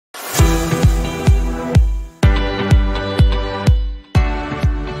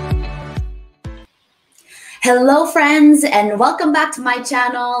Hello, friends, and welcome back to my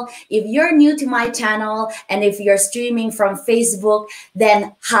channel. If you're new to my channel and if you're streaming from Facebook,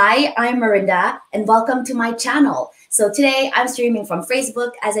 then hi, I'm Marinda, and welcome to my channel. So today I'm streaming from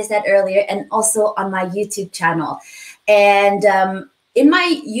Facebook, as I said earlier, and also on my YouTube channel. And in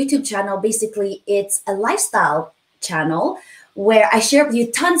my YouTube channel, basically, it's a lifestyle channel where I share with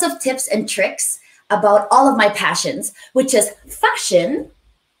you tons of tips and tricks about all of my passions, which is fashion.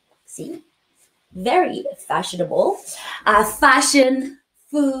 See? Very fashionable, fashion,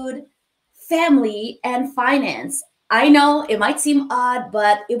 food, family, and finance. I know it might seem odd,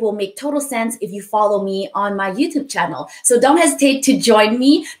 but it will make total sense if you follow me on my YouTube channel. So don't hesitate to join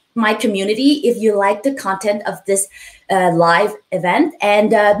me, my community, if you like the content of this live event.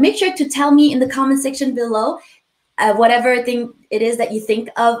 And make sure to tell me in the comment section below whatever thing it is that you think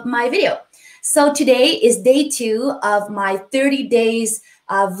of my video. So today is day 2 of my 30 days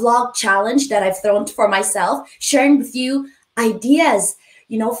vlog challenge that I've thrown for myself, sharing with you ideas,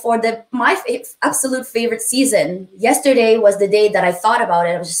 for my absolute favorite season. Yesterday was the day that I thought about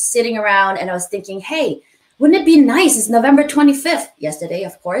it. I was just sitting around and I was thinking, hey, wouldn't it be nice? It's November 25th. Yesterday,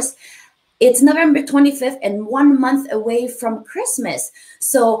 of course. It's November 25th and 1 month away from Christmas.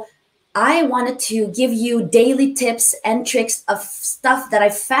 So I wanted to give you daily tips and tricks of stuff that I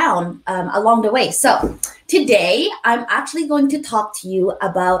found along the way. So today, I'm actually going to talk to you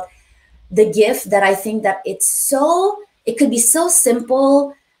about the gift that I think that it could be so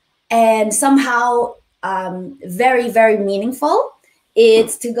simple and somehow very, very meaningful.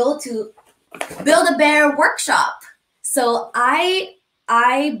 It's to go to Build-A-Bear workshop. So I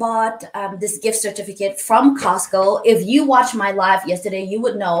bought this gift certificate from Costco. If you watched my live yesterday, you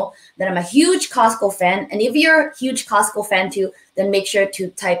would know that I'm a huge Costco fan. And if you're a huge Costco fan too, then make sure to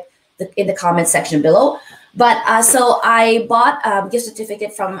type in the comment section below. But so I bought a gift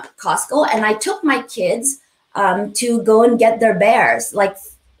certificate from Costco and I took my kids to go and get their bears. Like,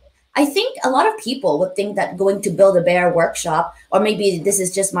 I think a lot of people would think that going to Build-A-Bear workshop, or maybe this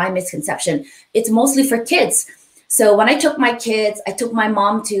is just my misconception, it's mostly for kids. So when I took my kids, I took my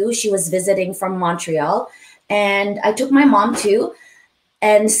mom too. She was visiting from Montreal. And I took my mom too.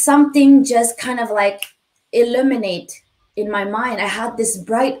 And something just kind of like illuminate in my mind. I had this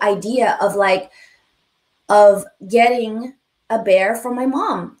bright idea of getting a bear for my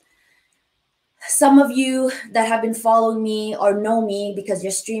mom. Some of you that have been following me or know me because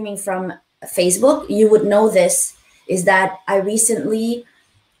you're streaming from Facebook, you would know this, is that I recently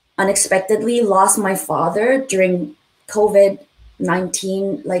unexpectedly lost my father during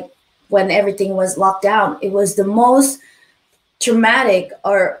COVID-19, like when everything was locked down. It was the most traumatic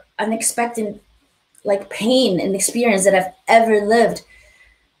or unexpected pain and experience that I've ever lived.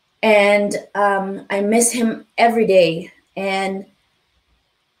 And I miss him every day. And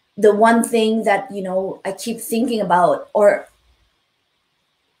the one thing that, I keep thinking about, or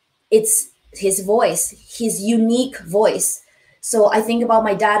it's his voice, his unique voice. So I think about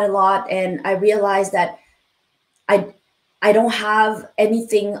my dad a lot, and I realize that I don't have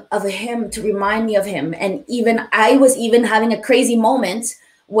anything of him to remind me of him. And I was even having a crazy moment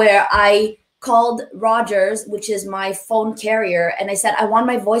where I called Rogers, which is my phone carrier, and I said, I want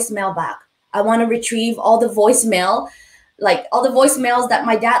my voicemail back. I want to retrieve all the voicemail, like all the voicemails that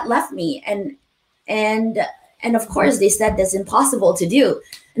my dad left me. And of course they said that's impossible to do.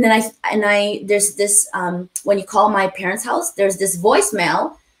 And then there's this, when you call my parents' house, there's this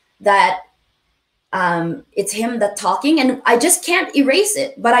voicemail that it's him that talking, and I just can't erase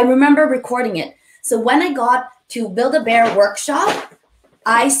it, but I remember recording it. So when I got to Build-A-Bear workshop,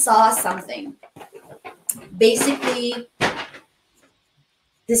 I saw something. Basically,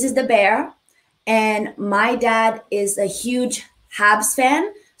 this is the bear, and my dad is a huge Habs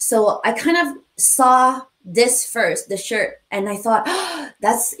fan. So I kind of saw this first, the shirt, and I thought, oh,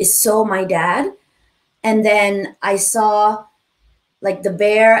 that is so my dad. And then I saw like the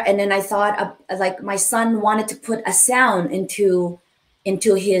bear, and then I thought like my son wanted to put a sound into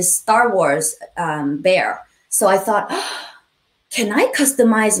his Star Wars bear. So I thought, oh, can I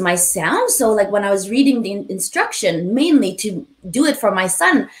customize my sound? So like when I was reading the instruction, mainly to do it for my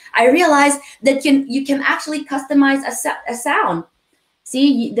son, I realized that you can actually customize a sound.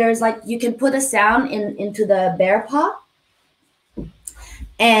 See, there's you can put a sound into the bear paw.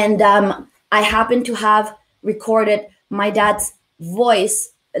 And I happen to have recorded my dad's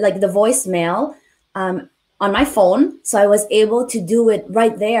voice, like the voicemail, on my phone. So I was able to do it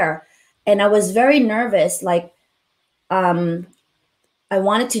right there. And I was very nervous. I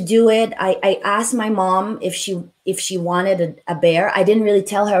wanted to do it. I asked my mom if she wanted a bear. I didn't really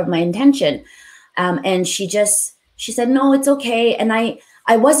tell her my intention. And she said, no, it's okay. And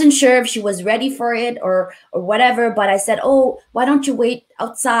I wasn't sure if she was ready for it or whatever, but I said, "Oh, why don't you wait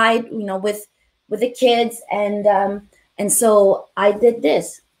outside, with the kids?" And so I did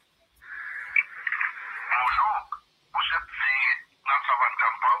this.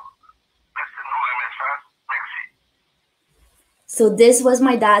 So this was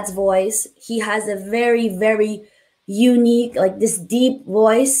my dad's voice. He has a very, very unique, like this deep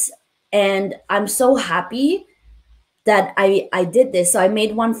voice. And I'm so happy that I did this. So I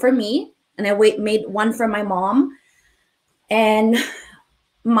made one for me, and made one for my mom. And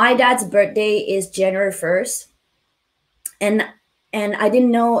my dad's birthday is January 1st. And I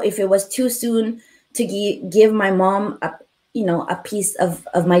didn't know if it was too soon to give my mom a piece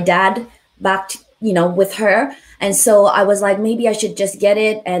of my dad back with her. And so I was like, maybe I should just get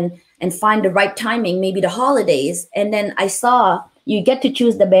it and find the right timing, maybe the holidays. And then I saw you get to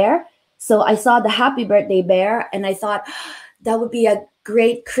choose the bear. So I saw the happy birthday bear, and I thought that would be a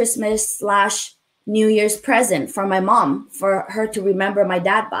great Christmas / New Year's present for my mom, for her to remember my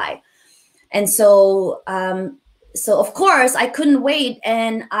dad by. And so of course I couldn't wait,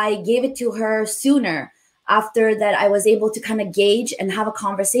 and I gave it to her sooner. After that, I was able to kind of gauge and have a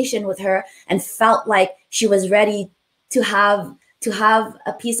conversation with her, and felt like she was ready to have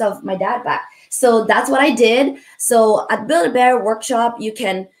a piece of my dad back. So that's what I did. So at Build-A-Bear Workshop, you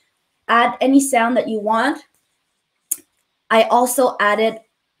can add any sound that you want. I also added,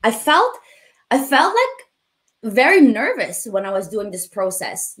 I felt like very nervous when I was doing this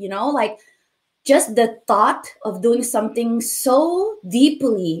process, like just the thought of doing something so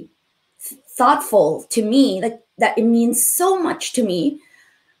deeply thoughtful to me, like that it means so much to me.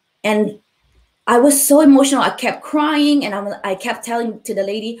 And I was so emotional. I kept crying, and I kept telling to the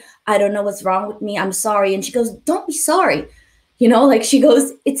lady, "I don't know what's wrong with me. I'm sorry." And she goes, "Don't be sorry." Like she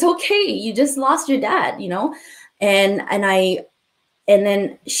goes, "It's okay. You just lost your dad," and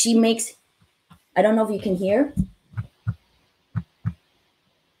then she makes, I don't know if you can hear.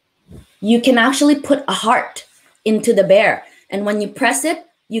 You can actually put a heart into the bear. And when you press it,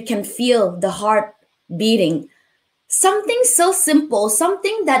 you can feel the heart beating. Something so simple,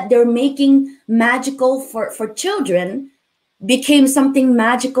 something that they're making magical for children, became something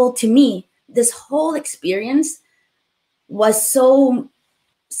magical to me. This whole experience was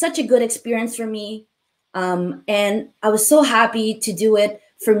such a good experience for me. And I was so happy to do it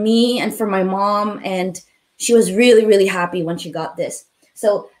for me and for my mom. And she was really, really happy when she got this.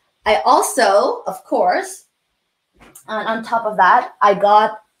 So I also, of course, on top of that, I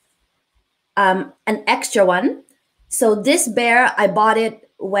got an extra one. So this bear, I bought it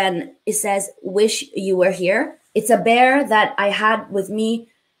when it says, "Wish You Were Here." It's a bear that I had with me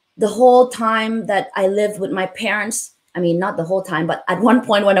the whole time that I lived with my parents. I mean, not the whole time, but at one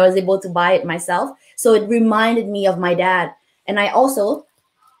point when I was able to buy it myself. So it reminded me of my dad. And I also,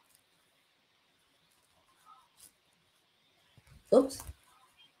 oops.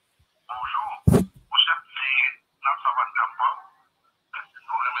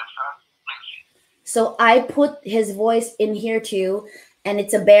 So I put his voice in here too, and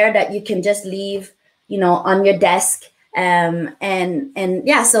it's a bear that you can just leave, on your desk. And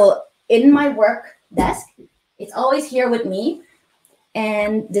yeah, so in my work desk, it's always here with me.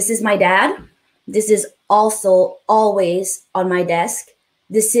 And this is my dad. This is also always on my desk.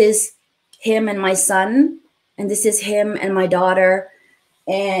 This is him and my son, and this is him and my daughter.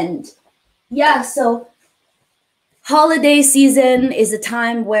 And yeah, so holiday season is a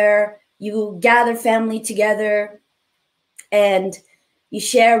time where you gather family together, and you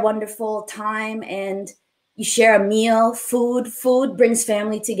share wonderful time, and you share a meal. Food brings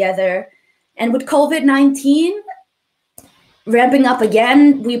family together. And with COVID-19 ramping up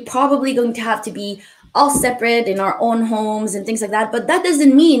again, we're probably going to have to be all separate in our own homes and things like that. But that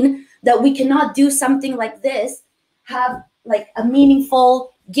doesn't mean that we cannot do something like this, have like a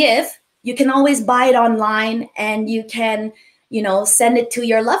meaningful gift. You can always buy it online, and you can, send it to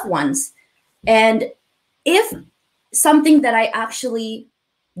your loved ones. And if something that I actually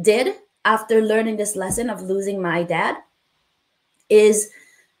did after learning this lesson of losing my dad is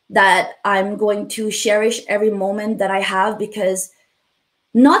that I'm going to cherish every moment that I have, because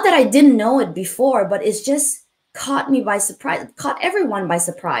not that I didn't know it before, but it's just caught me by surprise, caught everyone by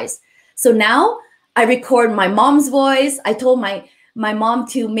surprise. So now I record my mom's voice. I told my mom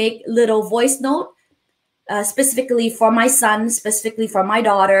to make little voice note specifically for my son, specifically for my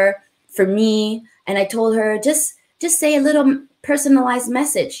daughter, for me. And I told her, just say a little personalized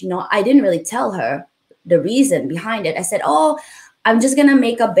message. I didn't really tell her the reason behind it. I said, "Oh, I'm just going to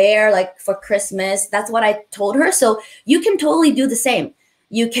make a bear like for Christmas." That's what I told her. So you can totally do the same.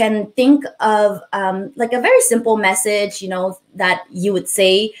 you can think of like a very simple message, that you would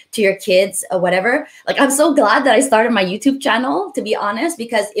say to your kids or whatever. Like, I'm so glad that I started my YouTube channel, to be honest,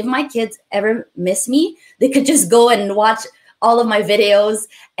 because if my kids ever miss me, they could just go and watch all of my videos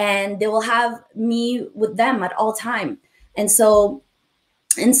and they will have me with them at all time. And so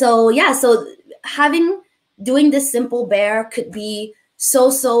yeah, so doing this simple bear could be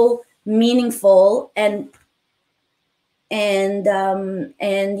so meaningful. And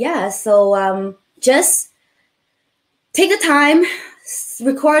yeah, so just take the time,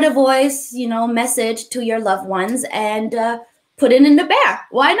 record a voice, message to your loved ones, and put it in the bear.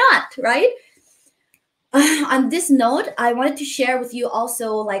 Why not, right? On this note, I wanted to share with you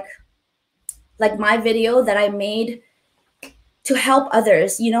also like my video that I made to help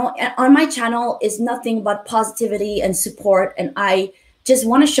others. On my channel is nothing but positivity and support, and I just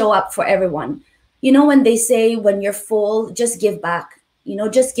want to show up for everyone. When they say, when you're full, just give back,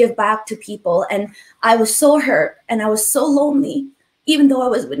 just give back to people. And I was so hurt and I was so lonely, even though I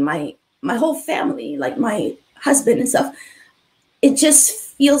was with my whole family, like my husband and stuff. It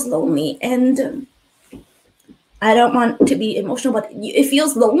just feels lonely. And I don't want to be emotional, but it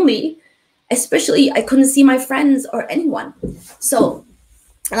feels lonely. Especially, I couldn't see my friends or anyone. So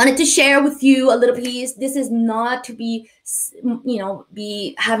I wanted to share with you a little piece. This is not to be,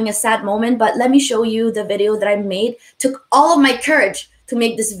 be having a sad moment, but let me show you the video that I made. Took all of my courage to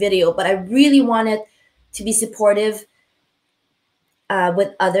make this video, but I really wanted to be supportive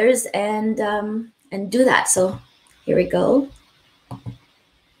with others and do that. So here we go.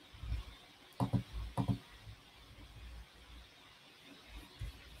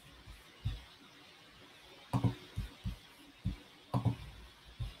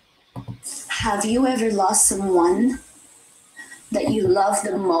 Have you ever lost someone that you love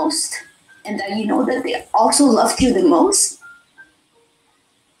the most and that you know that they also loved you the most?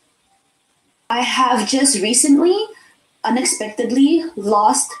 I have just recently unexpectedly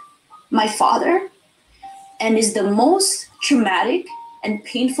lost my father, and is the most traumatic and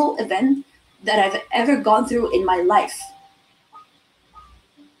painful event that I've ever gone through in my life.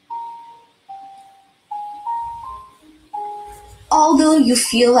 Although you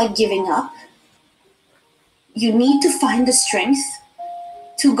feel like giving up, you need to find the strength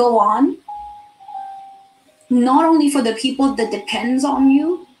to go on, not only for the people that depends on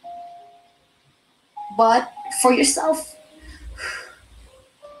you, but for yourself.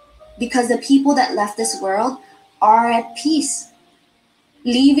 Because the people that left this world are at peace,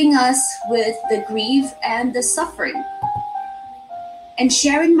 leaving us with the grief and the suffering. And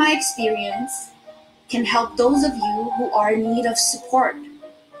sharing my experience can help those of you who are in need of support.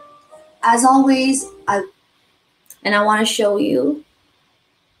 As always, I want to show you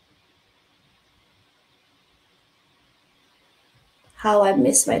how I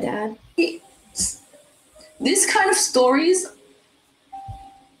miss my dad. This kind of stories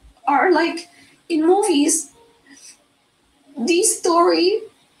are like in movies. This story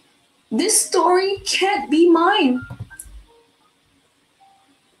can't be mine.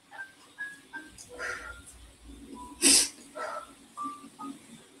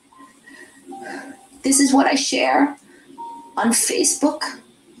 This is what I share on Facebook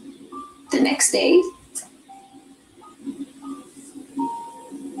the next day.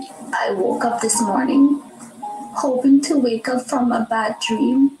 I woke up this morning hoping to wake up from a bad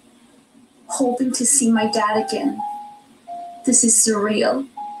dream, hoping to see my dad again. This is surreal.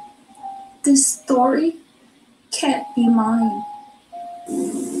 This story can't be mine.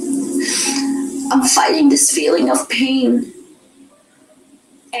 I'm fighting this feeling of pain,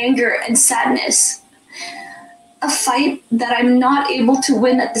 anger, and sadness. A fight that I'm not able to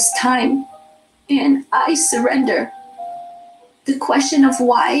win at this time, and I surrender. The question of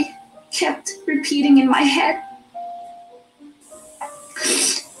why kept repeating in my head.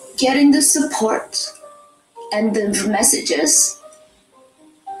 Getting the support and the messages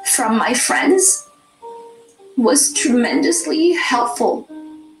from my friends was tremendously helpful.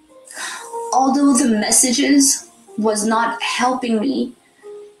 Although the messages was not helping me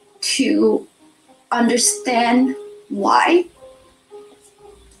to understand why,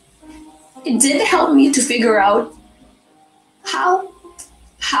 it did help me to figure out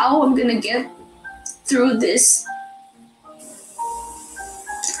how I'm gonna get through this,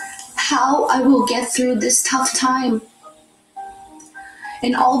 how I will get through this tough time.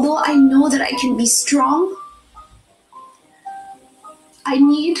 And although I know that I can be strong, I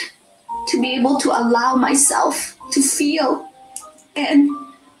need to be able to allow myself to feel and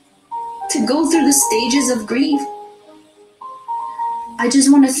to go through the stages of grief. I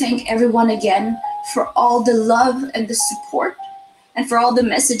just want to thank everyone again for all the love and the support and for all the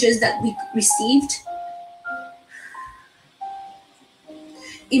messages that we received.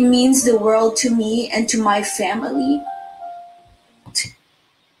 It means the world to me and to my family.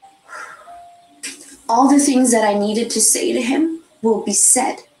 All the things that I needed to say to him will be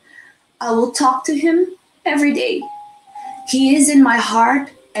said. I will talk to him every day. He is in my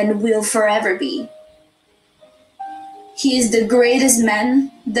heart and will forever be. He is the greatest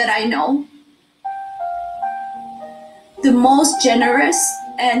man that I know, the most generous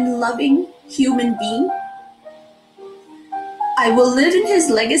and loving human being. I will live in his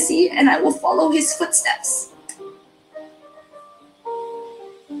legacy and I will follow his footsteps.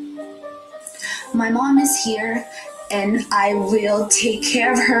 My mom is here and I will take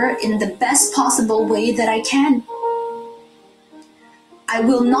care of her in the best possible way that I can. I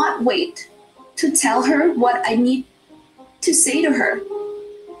will not wait to tell her what I need to say to her.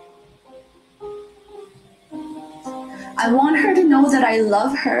 I want her to know that I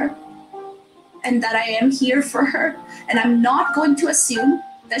love her and that I am here for her, and I'm not going to assume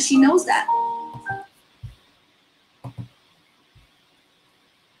that she knows that.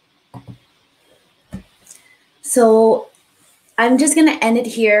 So I'm just going to end it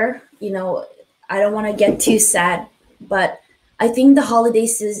here. I don't want to get too sad, but I think the holiday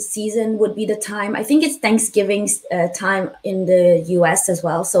season would be the time. I think it's Thanksgiving time in the US as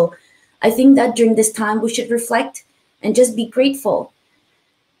well. So I think that during this time, we should reflect and just be grateful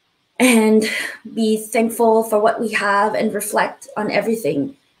and be thankful for what we have and reflect on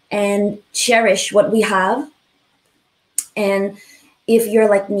everything and cherish what we have. And if you're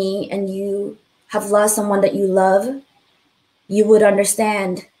like me and you have lost someone that you love, you would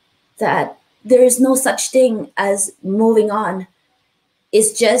understand that there is no such thing as moving on.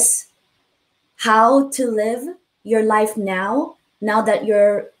 It's just how to live your life now that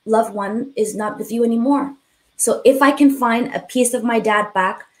your loved one is not with you anymore. So if I can find a piece of my dad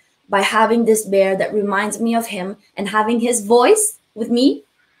back by having this bear that reminds me of him and having his voice with me,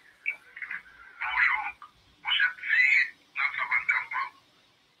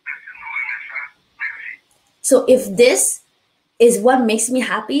 so if this is what makes me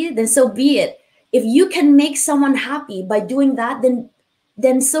happy, then so be it. If you can make someone happy by doing that,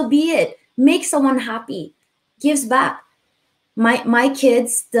 then so be it. Make someone happy. Gives back. My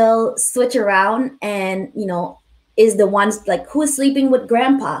kids still switch around and, is the ones like who is sleeping with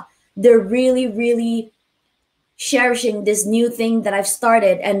grandpa. They're really, really cherishing this new thing that I've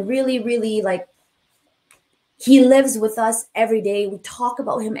started and really, really like he lives with us every day. We talk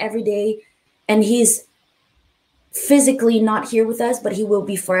about him every day and he's physically not here with us, but he will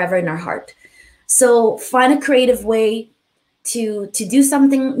be forever in our heart. So find a creative way to do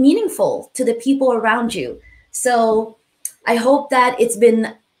something meaningful to the people around you. So I hope that it's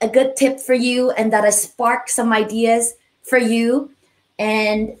been a good tip for you and that I sparked some ideas for you.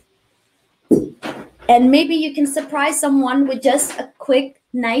 And maybe you can surprise someone with just a quick,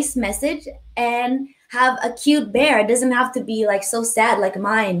 nice message and have a cute bear. It doesn't have to be like so sad like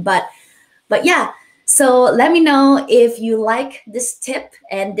mine, but yeah. So let me know if you like this tip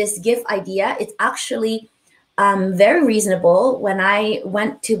and this gift idea. It's actually very reasonable. When I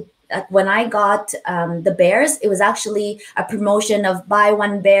got the bears, it was actually a promotion of buy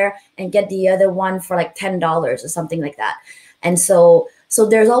one bear and get the other one for like $10 or something like that. And so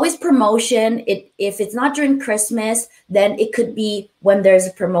there's always promotion. If it's not during Christmas, then it could be when there's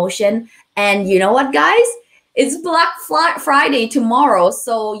a promotion. And you know what, guys? It's Black Friday tomorrow,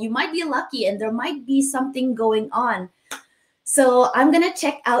 so you might be lucky and there might be something going on. So I'm going to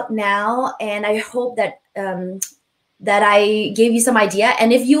check out now, and I hope that that I gave you some idea.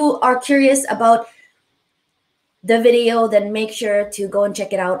 And if you are curious about the video, then make sure to go and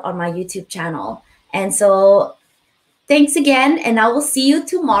check it out on my YouTube channel. And so thanks again, and I will see you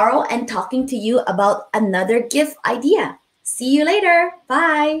tomorrow and talking to you about another gift idea. See you later.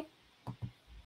 Bye.